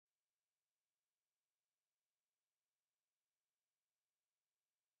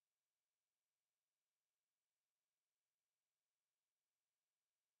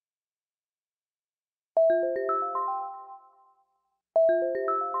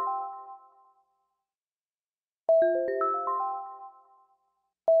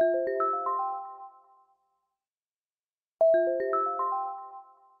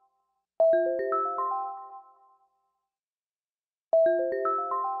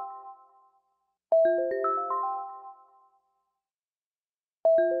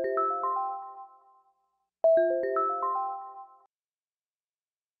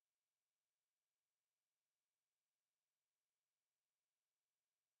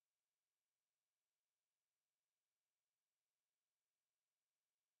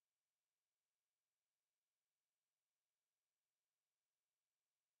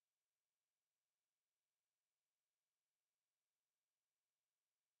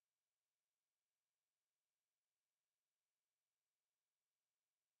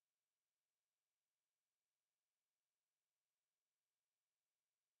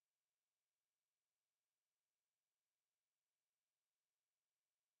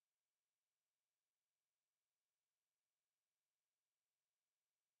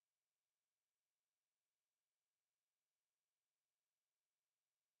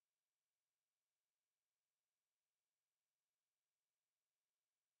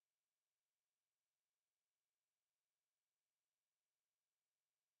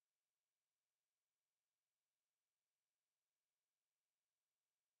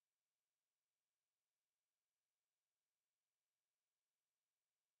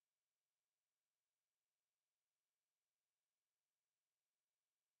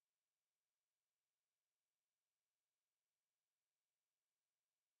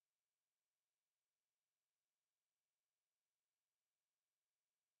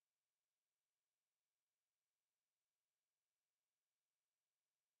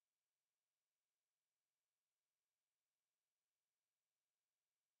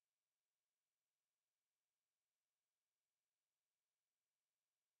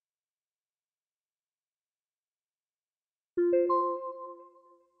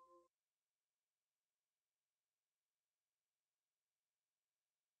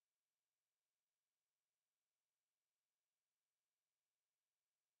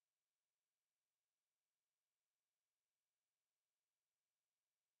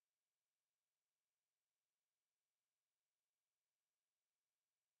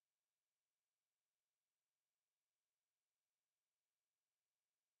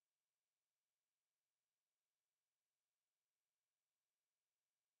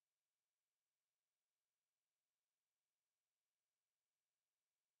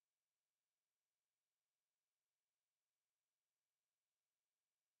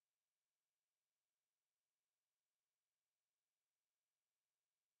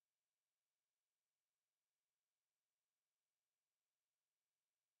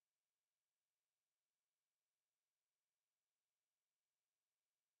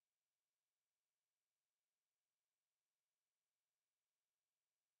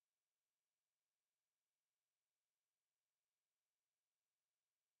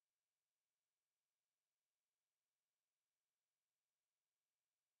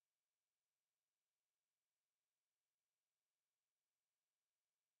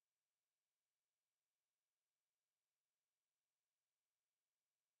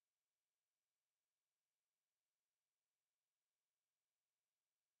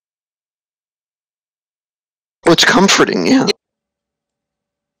Oh, it's comforting, yeah.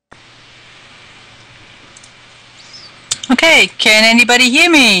 Okay, can anybody hear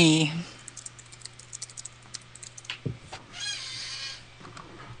me?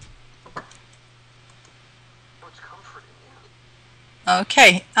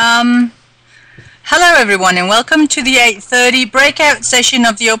 Okay. Hello everyone and welcome to the 8:30 breakout session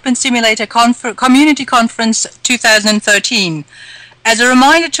of the OpenSimulator Community Conference 2013. As a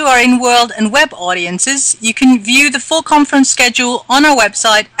reminder to our in-world and web audiences, you can view the full conference schedule on our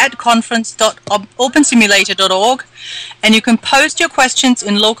website at conference.opensimulator.org, and you can post your questions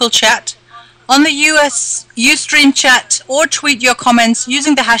in local chat, on the Ustream chat, or tweet your comments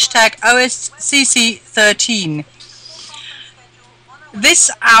using the hashtag OSCC13. This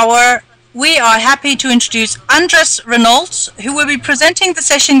hour, we are happy to introduce Andress Renault, who will be presenting the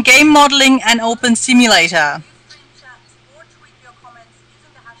session Game Modeling and OpenSimulator.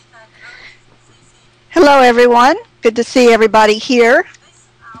 Hello everyone, good to see everybody here.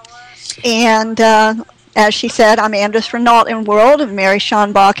 And as she said, I'm Andress Renault in world and Merrie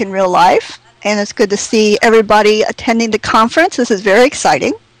Schonbach in real life. And it's good to see everybody attending the conference. This is very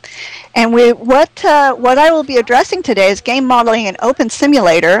exciting. And what I will be addressing today is game modeling and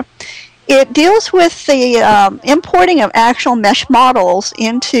OpenSimulator It deals with the importing of actual mesh models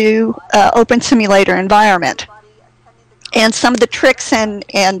into OpenSimulator environment. And some of the tricks and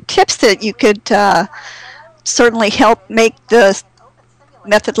tips that you could certainly help make the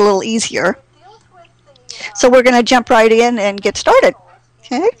method a little easier. So we're going to jump right in and get started.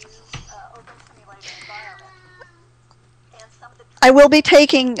 Okay. I will be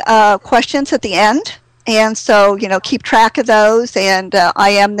taking questions at the end, and so keep track of those, and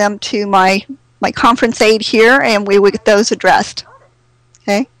IM them to my conference aide here, and we will get those addressed.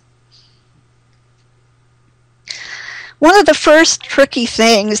 Okay. One of the first tricky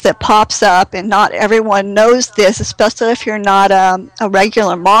things that pops up, and not everyone knows this, especially if you're not a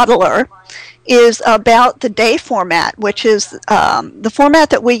regular modeler, is about the day format, which is the format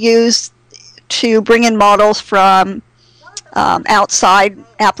that we use to bring in models from outside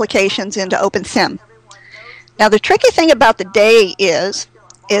applications into OpenSim. Now, the tricky thing about the day is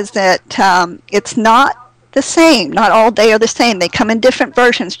that it's not the same. Not all day are the same. They come in different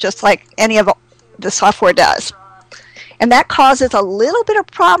versions, just like any of the software does. And that causes a little bit of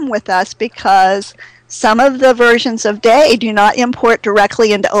problem with us because some of the versions of day do not import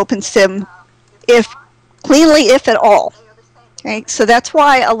directly into OpenSim cleanly, if at all. Okay? So that's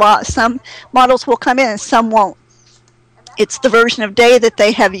why some models will come in and some won't. It's the version of day that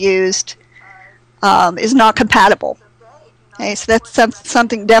they have used is not compatible. Okay? So that's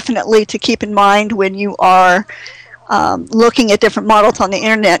something definitely to keep in mind when you are looking at different models on the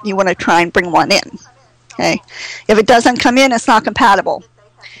internet. You want to try and bring one in. Okay. If it doesn't come in, it's not compatible.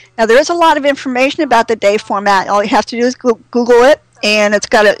 Now, there is a lot of information about the day format. All you have to do is Google it, and it's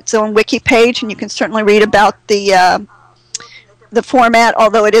got its own wiki page, and you can certainly read about the format,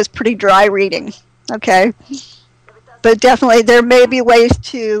 although it is pretty dry reading. Okay. But definitely, there may be ways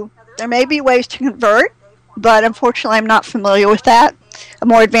to convert, but unfortunately, I'm not familiar with that. A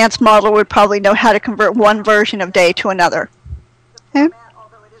more advanced modeler would probably know how to convert one version of day to another. Okay.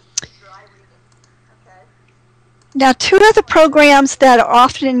 Now, two of the programs that are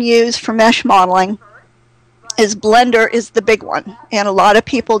often used for mesh modeling is Blender is the big one. And a lot of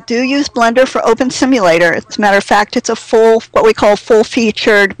people do use Blender for OpenSimulator. As a matter of fact, it's a what we call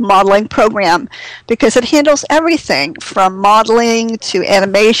full-featured modeling program because it handles everything from modeling to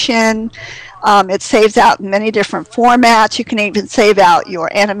animation. It saves out in many different formats. You can even save out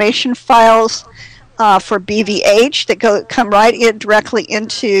your animation files for BVH that come right in directly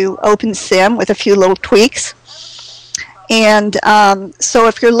into OpenSim with a few little tweaks. And so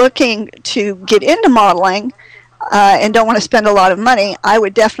if you're looking to get into modeling and don't want to spend a lot of money, I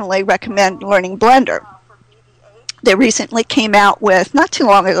would definitely recommend learning Blender. They recently came out with, not too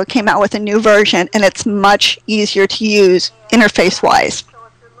long ago, came out with a new version, and it's much easier to use interface-wise.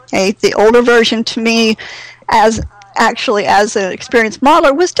 Okay? The older version to me, as an experienced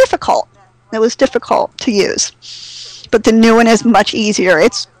modeler, was difficult. It was difficult to use. But the new one is much easier.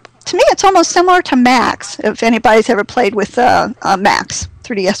 To me, it's almost similar to Max, if anybody's ever played with Max,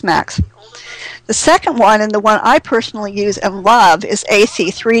 3ds Max. The second one, and the one I personally use and love, is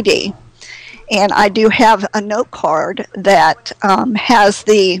AC3D. And I do have a note card that has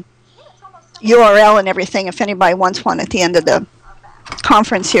the URL and everything. If anybody wants one at the end of the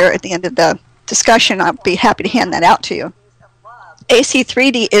conference here, at the end of the discussion, I'll be happy to hand that out to you.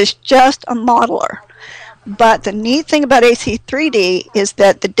 AC3D is just a modeler. But the neat thing about AC3D is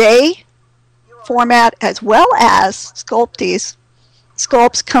that the day format as well as sculpts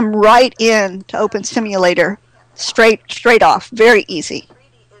come right in to OpenSimulator straight off. Very easy.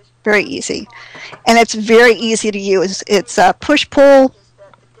 Very easy. And it's very easy to use. It's push-pull.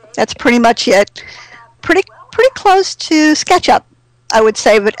 That's pretty much it. Pretty close to SketchUp, I would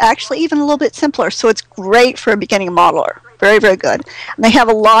say, but actually even a little bit simpler. So it's great for a beginning modeler. Very, very good. And they have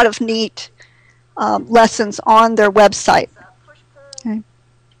a lot of neat lessons on their website. Okay.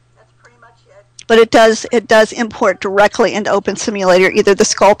 But it does import directly into OpenSimulator, either the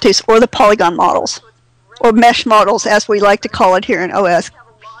sculpties or the polygon models, or mesh models, as we like to call it here in OS.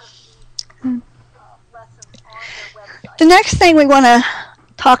 The next thing we want to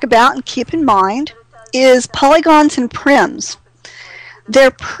talk about and keep in mind is polygons and prims. They're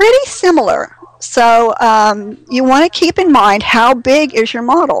pretty similar, so you want to keep in mind how big is your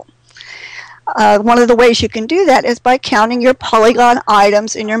model. One of the ways you can do that is by counting your polygon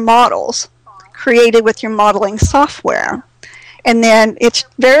items in your models created with your modeling software. And then it's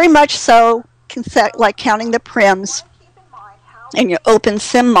very much so like counting the prims in your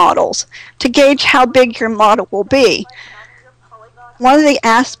OpenSim models to gauge how big your model will be. One of the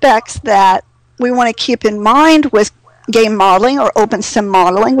aspects that we want to keep in mind with game modeling or OpenSim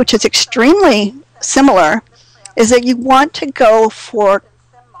modeling, which is extremely similar, is that you want to go for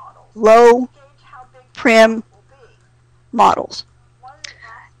low prim models.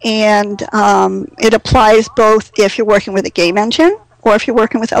 And it applies both if you're working with a game engine or if you're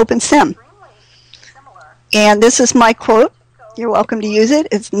working with OpenSim. And this is my quote. You're welcome to use it.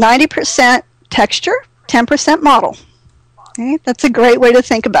 It's 90% texture, 10% model. Okay? That's a great way to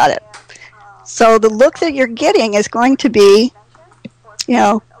think about it. So the look that you're getting is going to be, you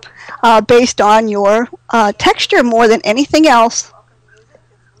know, based on your texture more than anything else.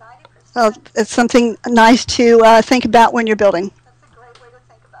 So it's something nice to think about when you're building.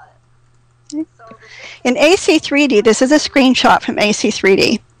 In AC3D, this is a screenshot from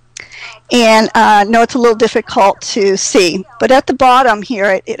AC3D. And I know it's a little difficult to see, but at the bottom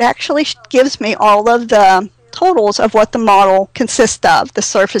here, it actually gives me all of the totals of what the model consists of, the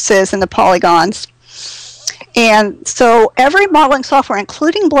surfaces and the polygons. And so every modeling software,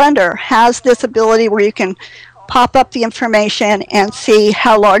 including Blender, has this ability where you can pop up the information and see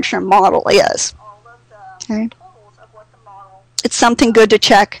how large your model is. Okay. It's something good to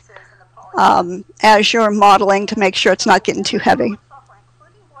check as you're modeling to make sure it's not getting too heavy.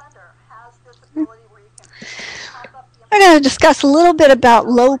 We're going to discuss a little bit about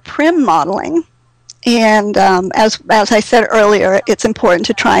low prim modeling. And as I said earlier, it's important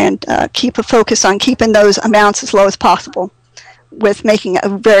to try and keep a focus on keeping those amounts as low as possible with making a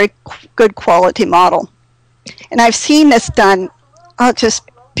very good quality model. And I've seen this done, just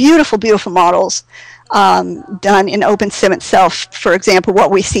beautiful, beautiful models done in OpenSim itself. For example,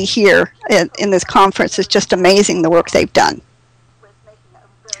 what we see here in this conference is just amazing, the work they've done.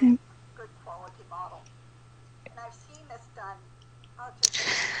 Okay.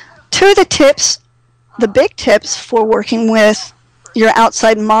 Two of the tips, the big tips for working with your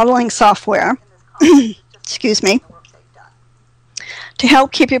outside modeling software, excuse me, to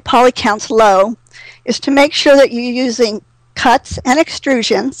help keep your poly counts low is to make sure that you're using cuts and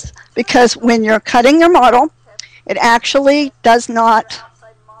extrusions, because when you're cutting your model, it actually does not,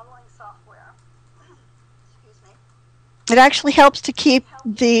 it actually helps to keep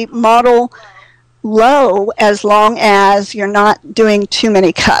the model low as long as you're not doing too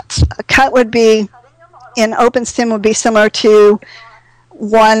many cuts. A cut would be, in OpenSim, would be similar to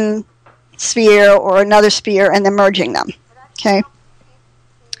one sphere or another sphere and then merging them. Okay?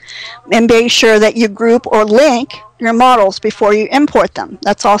 And make sure that you group or link your models before you import them.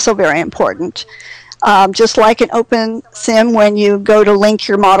 That's also very important. Just like in OpenSim, when you go to link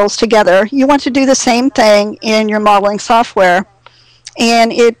your models together, you want to do the same thing in your modeling software.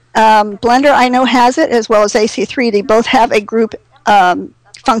 And Blender, I know, has it, as well as AC3D. Both have a group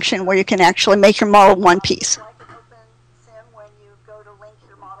function where you can actually make your model one piece.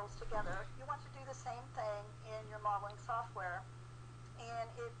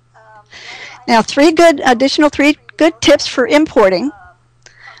 Now, three good tips for importing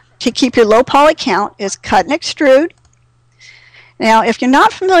to keep your low poly count is cut and extrude. Now, if you're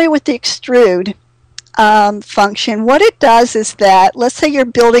not familiar with the extrude function, what it does is that, let's say you're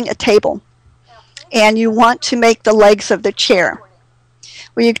building a table and you want to make the legs of the chair.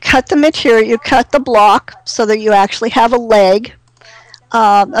 Well, you cut the material, you cut the block so that you actually have a leg,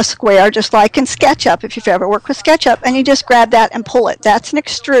 a square, just like in SketchUp, if you've ever worked with SketchUp, and you just grab that and pull it. That's an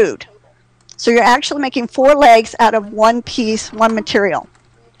extrude. So you're actually making 4 legs out of one piece, one material.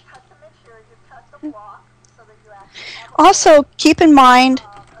 Also, keep in mind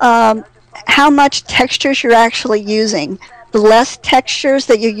how much textures you're actually using. The less textures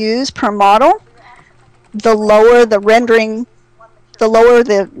that you use per model, the lower the rendering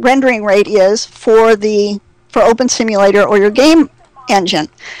rate is for OpenSimulator or your game engine,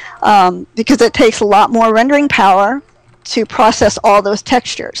 because it takes a lot more rendering power to process all those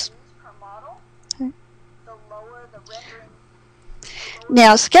textures.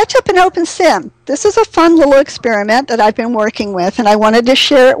 Now, SketchUp and OpenSim, this is a fun little experiment that I've been working with, and I wanted to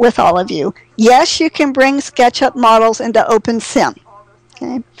share it with all of you. Yes, you can bring SketchUp models into OpenSim.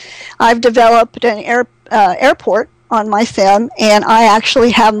 Okay? I've developed an airport on my sim, and I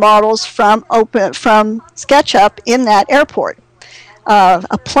actually have models from SketchUp in that airport.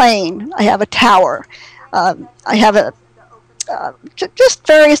 A plane, I have a tower, I have just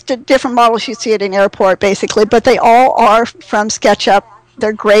various different models you see at an airport, basically, but they all are from SketchUp.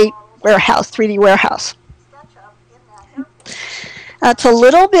 They're great warehouse, 3D warehouse. It's a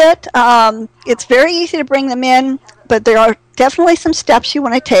little bit, it's very easy to bring them in, but there are definitely some steps you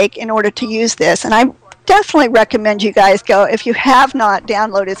want to take in order to use this. And I definitely recommend you guys go, if you have not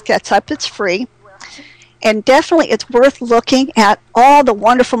downloaded SketchUp, it's free. And definitely it's worth looking at all the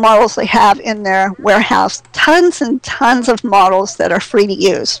wonderful models they have in their warehouse. Tons and tons of models that are free to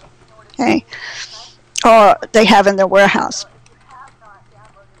use, okay, or they have in their warehouse.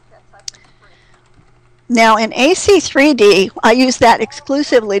 Now in AC3D, I use that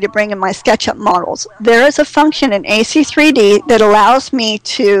exclusively to bring in my SketchUp models. There is a function in AC3D that allows me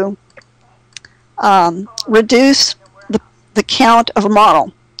to reduce the count of a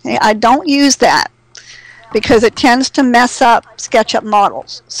model. Okay? I don't use that because it tends to mess up SketchUp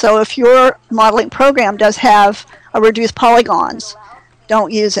models. So if your modeling program does have a reduced polygons,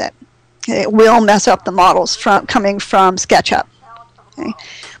 don't use it. Okay? It will mess up the models coming from SketchUp. Okay?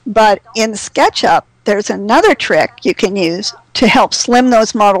 But in SketchUp, there's another trick you can use to help slim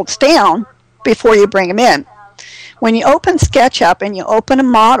those models down before you bring them in. When you open SketchUp and you open a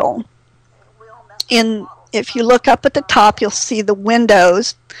model, if you look up at the top, you'll see the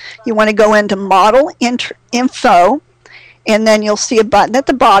windows. You want to go into Model Info, and then you'll see a button at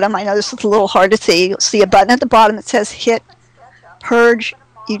the bottom. I know this is a little hard to see. You'll see a button at the bottom that says Hit Purge.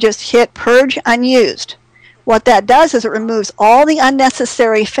 You just hit Purge Unused. What that does is it removes all the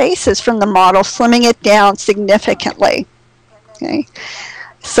unnecessary faces from the model, slimming it down significantly. Okay?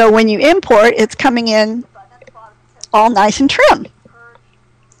 So when you import, it's coming in all nice and trim.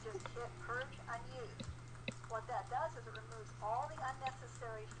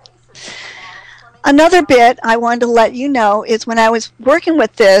 Another bit I wanted to let you know is when I was working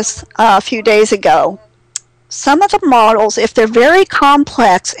with this a few days ago, some of the models, if they're very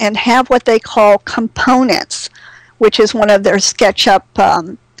complex and have what they call components, which is one of their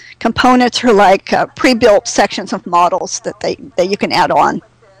SketchUp components, are like pre-built sections of models that you can add on.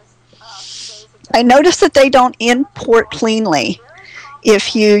 I noticed that they don't import cleanly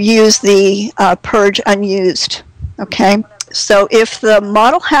if you use the Purge Unused. Okay, so if the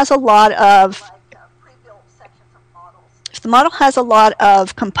model has a lot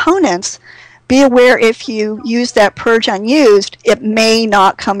of components, be aware if you use that Purge Unused, it may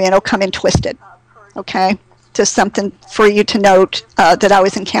not come in. It'll come in twisted. Okay, just something for you to note that I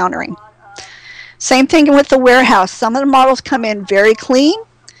was encountering. Same thing with the warehouse. Some of the models come in very clean,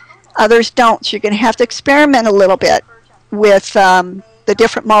 others don't. So you're going to have to experiment a little bit with the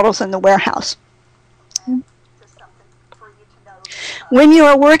different models in the warehouse. When you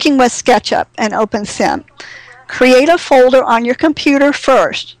are working with SketchUp and OpenSim, create a folder on your computer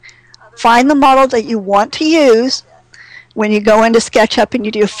first. Find the model that you want to use. When you go into SketchUp and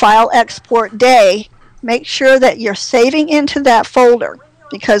you do File Export Day, make sure that you're saving into that folder,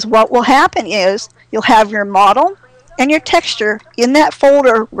 because what will happen is you'll have your model and your texture in that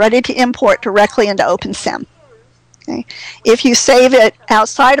folder ready to import directly into OpenSim. Okay? If you save it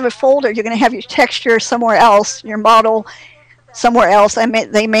outside of a folder, you're going to have your texture somewhere else, your model somewhere else, and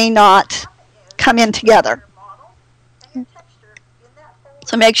they may not come in together.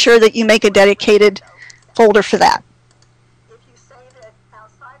 So make sure that you make a dedicated folder for that.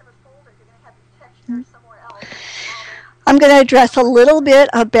 I'm going to address a little bit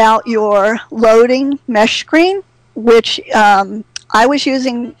about your loading mesh screen, which I was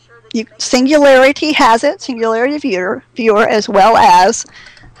using. Singularity has it, Singularity Viewer, as well as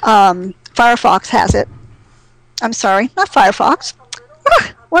Firefox has it. I'm sorry, not Firefox.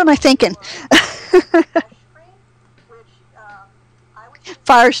 What am I thinking?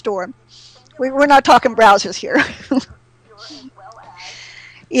 Firestorm. We're not talking browsers here.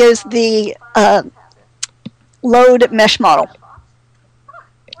 Is the load mesh model.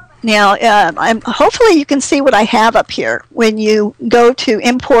 Now, hopefully you can see what I have up here. When you go to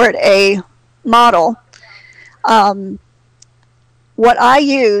import a model, what I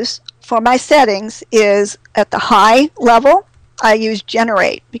use for my settings is at the high level, I use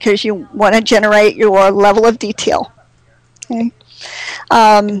generate, because you want to generate your level of detail. Okay.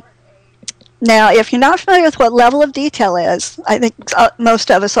 Now, if you're not familiar with what level of detail is, I think most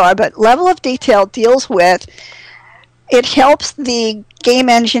of us are, but level of detail deals with, it helps the game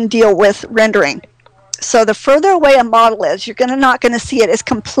engine deal with rendering. So the further away a model is, you're not going to see it as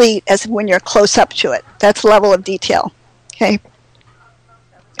complete as when you're close up to it. That's level of detail. Okay.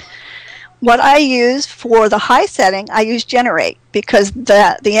 What I use for the high setting, I use generate, because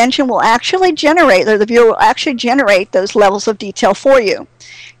the engine will actually generate, or the viewer will actually generate those levels of detail for you.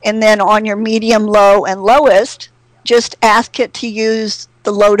 And then on your medium, low, and lowest, just ask it to use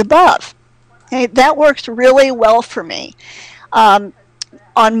the load above. Okay, that works really well for me on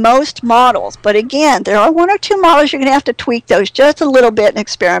most models. But again, there are one or two models you're going to have to tweak those just a little bit and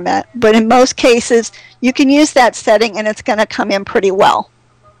experiment. But in most cases, you can use that setting and it's going to come in pretty well.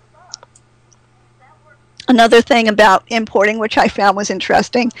 Another thing about importing, which I found was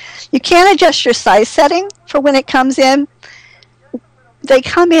interesting, you can adjust your size setting for when it comes in. They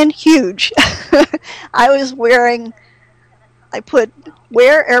come in huge. I put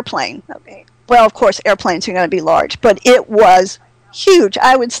wear airplane. Okay. Well, of course, airplanes are going to be large, but it was huge.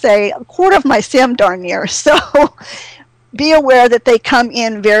 I would say a quarter of my sim darn near. So be aware that they come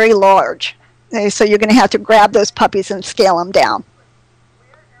in very large. Okay, so you're going to have to grab those puppies and scale them down.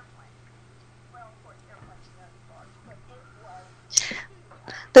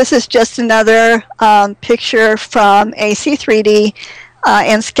 This is just another picture from AC3D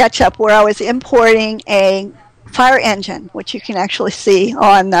and SketchUp where I was importing a fire engine, which you can actually see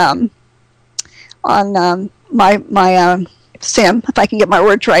on my sim, if I can get my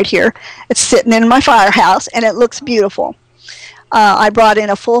words right here. It's sitting in my firehouse, and it looks beautiful. I brought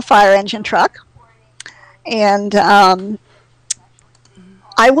in a full fire engine truck, and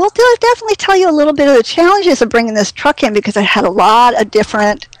I will definitely tell you a little bit of the challenges of bringing this truck in because it had a lot of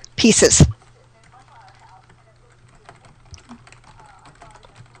different pieces.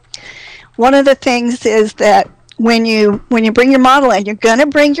 One of the things is that when you bring your model in, you're going to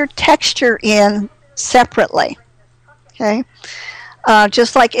bring your texture in separately, okay?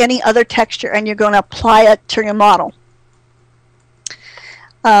 Just like any other texture, and you're going to apply it to your model.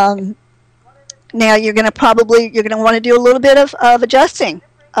 Now you're going to want to do a little bit of adjusting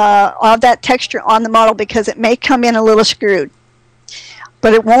of that texture on the model because it may come in a little screwed.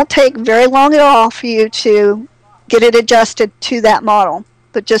 But it won't take very long at all for you to get it adjusted to that model.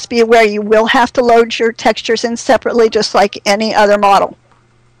 But just be aware you will have to load your textures in separately just like any other model.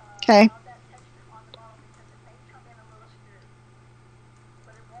 Okay?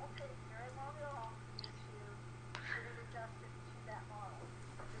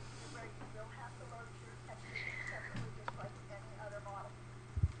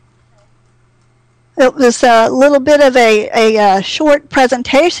 It was a little bit of a short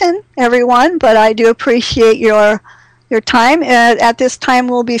presentation, everyone, but I do appreciate your time. At this time,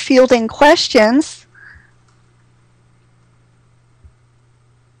 we'll be fielding questions.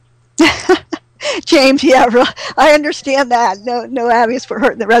 James, yeah, I understand that. No abuse for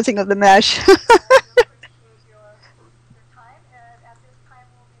hurting the resin of the mesh.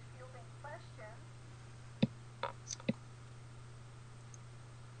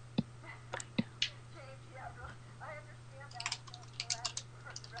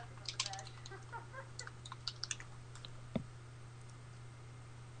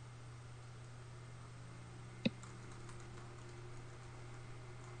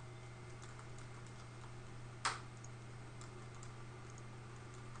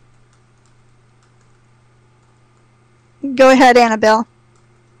 Go ahead, Annabelle.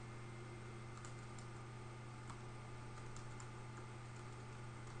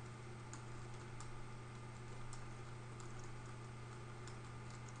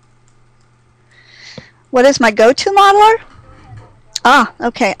 What is my go-to modeler? Ah,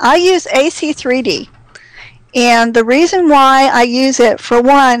 okay. I use AC3D. And the reason why I use it, for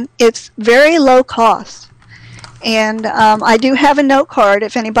one, it's very low cost. And I do have a note card,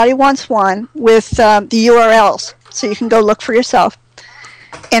 if anybody wants one, with the URLs. So you can go look for yourself.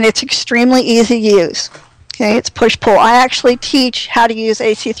 And it's extremely easy to use. Okay, it's push-pull. I actually teach how to use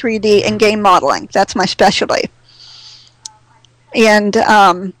AC3D in game modeling. That's my specialty. And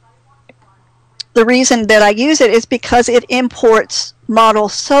the reason that I use it is because it imports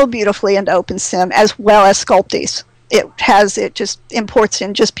models so beautifully into OpenSim as well as Sculpties. It just imports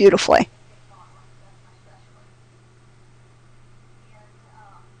in just beautifully.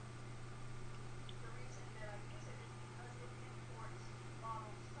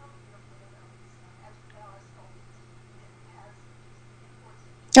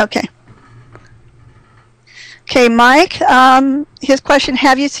 Okay. Okay, Mike, his question,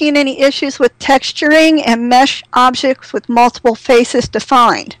 have you seen any issues with texturing and mesh objects with multiple faces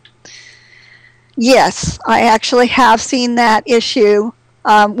defined? Yes, I actually have seen that issue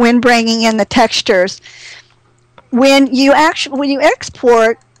when bringing in the textures. When you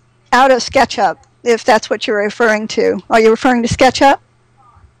export out of SketchUp, if that's what you're referring to, are you referring to SketchUp?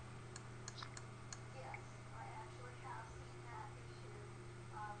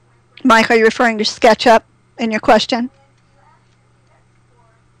 Mike, are you referring to SketchUp in your question?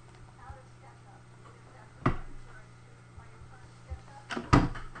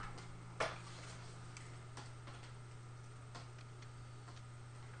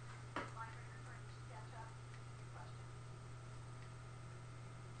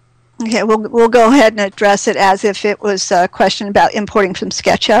 Okay, we'll go ahead and address it as if it was a question about importing from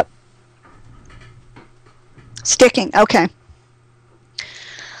SketchUp. Sticking, okay.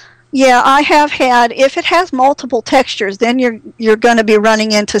 Yeah, I have had, if it has multiple textures, then you're going to be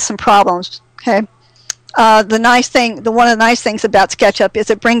running into some problems, okay? One of the nice things about SketchUp is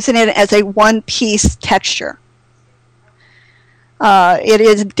it brings it in as a one-piece texture. It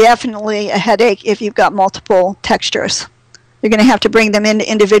is definitely a headache if you've got multiple textures. You're going to have to bring them in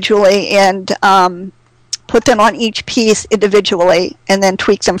individually and put them on each piece individually and then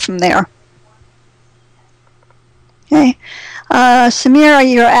tweak them from there. Okay. Samira,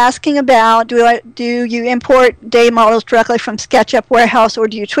 you're asking about, do you import day models directly from SketchUp Warehouse, or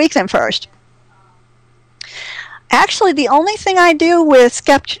do you tweak them first? Actually, the only thing I do with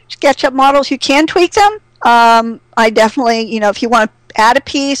SketchUp models, you can tweak them. I definitely, if you want to add a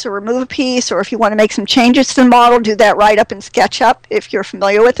piece or remove a piece, or if you want to make some changes to the model, do that right up in SketchUp if you're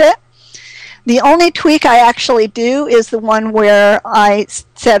familiar with it. The only tweak I actually do is the one where I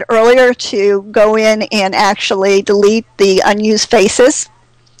said earlier to go in and actually delete the unused faces,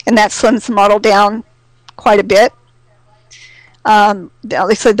 and that slims the model down quite a bit.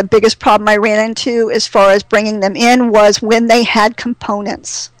 Obviously, the biggest problem I ran into as far as bringing them in was when they had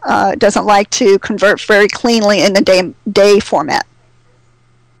components. It doesn't like to convert very cleanly in the day format.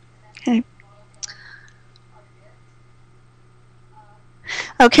 Okay.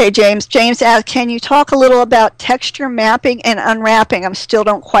 Okay, James. James asked, can you talk a little about texture mapping and unwrapping? I still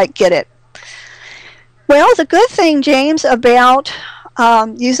don't quite get it. Well, the good thing, James, about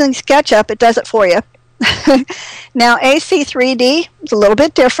using SketchUp, it does it for you. Now, AC3D is a little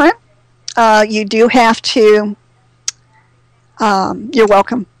bit different. You do have to, you're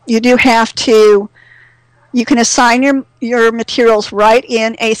welcome. You do have to, you can assign your materials right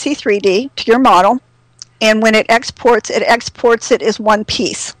in AC3D to your model. And when it exports it as one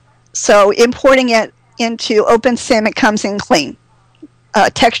piece. So importing it into OpenSim, it comes in clean,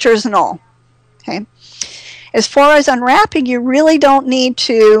 textures and all. Okay. As far as unwrapping, you really don't need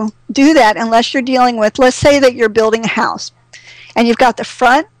to do that unless you're dealing with, let's say that you're building a house, and you've got the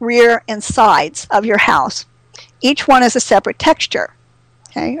front, rear, and sides of your house. Each one is a separate texture,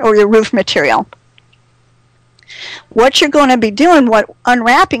 okay, or your roof material. What you're going to be doing, what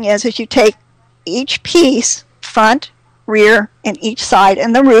unwrapping is you take each piece, front, rear, and each side,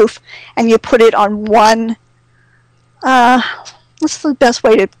 and the roof, and you put it on one, what's the best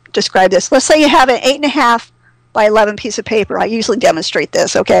way to describe this? Let's say you have an 8.5 by 11 piece of paper. I usually demonstrate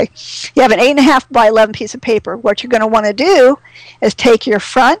this, okay? You have an 8.5 by 11 piece of paper. What you're going to want to do is take your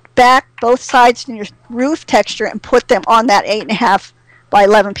front, back, both sides, and your roof texture and put them on that 8.5 by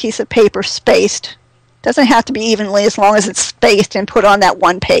 11 piece of paper spaced. Doesn't have to be evenly as long as it's spaced and put on that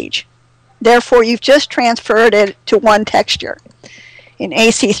one page. Therefore, you've just transferred it to one texture. In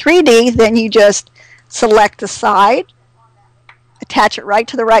AC3D, then you just select the side, attach it right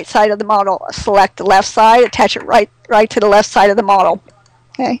to the right side of the model, select the left side, attach it right to the left side of the model.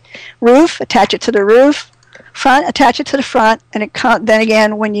 Okay, roof, attach it to the roof, front, attach it to the front, and then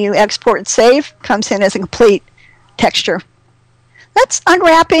again, when you export and save, comes in as a complete texture. That's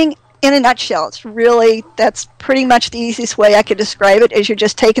unwrapping in a nutshell. It's really, that's pretty much the easiest way I could describe it, is you're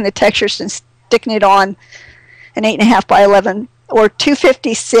just taking the textures and sticking it on an 8.5 by 11 or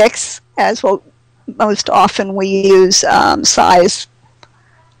 256, as what most often we use size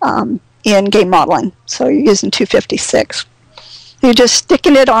in game modeling. So you're using 256. You're just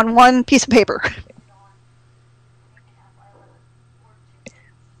sticking it on one piece of paper.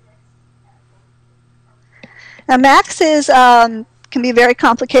 Now, Max is can be very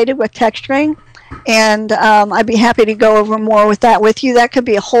complicated with texturing, and I'd be happy to go over more with that with you. That could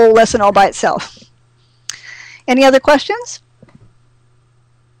be a whole lesson all by itself. Any other questions?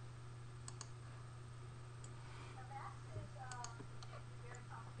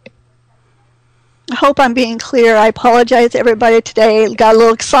 I hope I'm being clear. I apologize to everybody today. Got a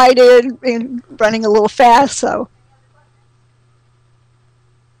little excited and running a little fast, so.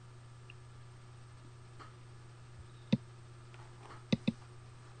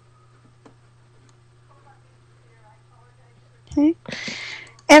 Okay.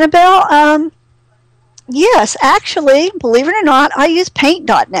 Annabelle, yes, actually, believe it or not, I use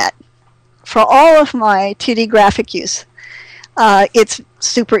Paint.net for all of my 2D graphic use. It's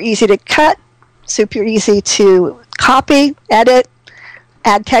super easy to cut, super easy to copy, edit,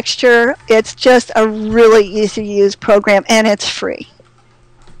 add texture. It's just a really easy to use program, and it's free.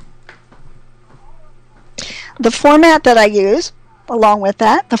 The format that I use, along with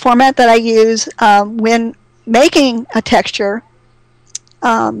that, the format that I use when making a texture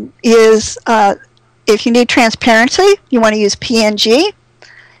is if you need transparency, you want to use PNG.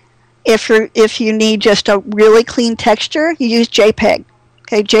 If you need just a really clean texture, you use JPEG.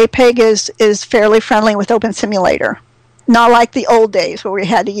 Okay, JPEG is fairly friendly with OpenSimulator. Not like the old days where we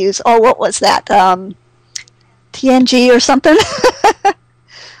had to use, oh, what was that? TNG or something?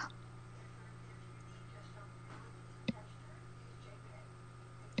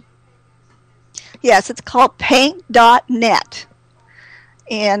 Yes, it's called Paint.net.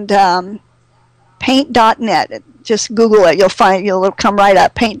 And paint.net. Just Google it. You'll come right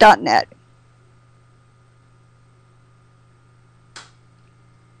up, paint.net.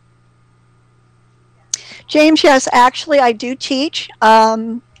 James, yes, actually I do teach.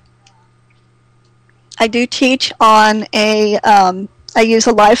 I do teach on I use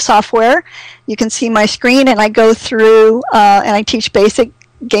a live software. You can see my screen, and I go through and I teach basic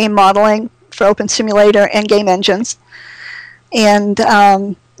game modeling for OpenSimulator and game engines. And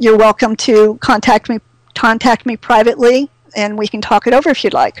you're welcome to contact me privately, and we can talk it over if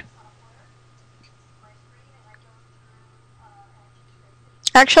you'd like.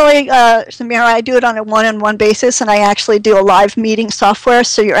 Actually, Samira, I do it on a one-on-one basis, and I actually do a live meeting software,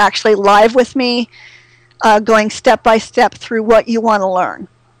 so you're actually live with me, going step by step through what you want to learn.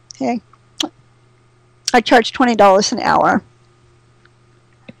 Okay. I charge $20 an hour.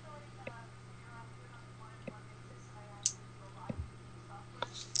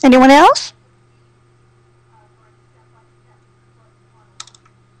 Anyone else?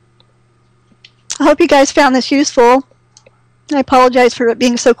 I hope you guys found this useful. I apologize for it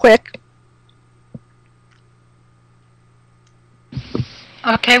being so quick.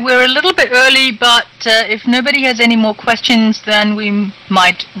 Okay, we're a little bit early, but if nobody has any more questions, then we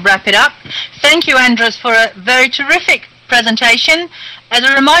might wrap it up. Thank you, Andress, for a very terrific presentation. As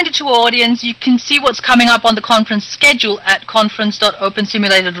a reminder to our audience, you can see what's coming up on the conference schedule at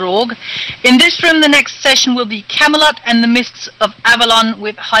conference.opensimulator.org. In this room, the next session will be Camelot and the Mists of Avalon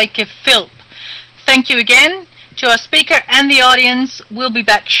with Heike Philp. Thank you again to our speaker and the audience. We'll be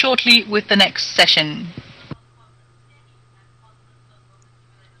back shortly with the next session.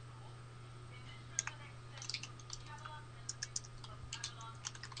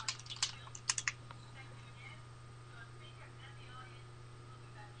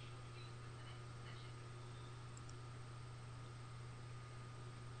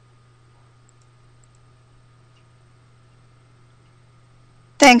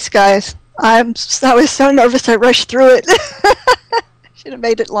 Thanks, guys. I was so nervous I rushed through it. Should have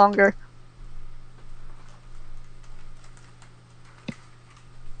made it longer.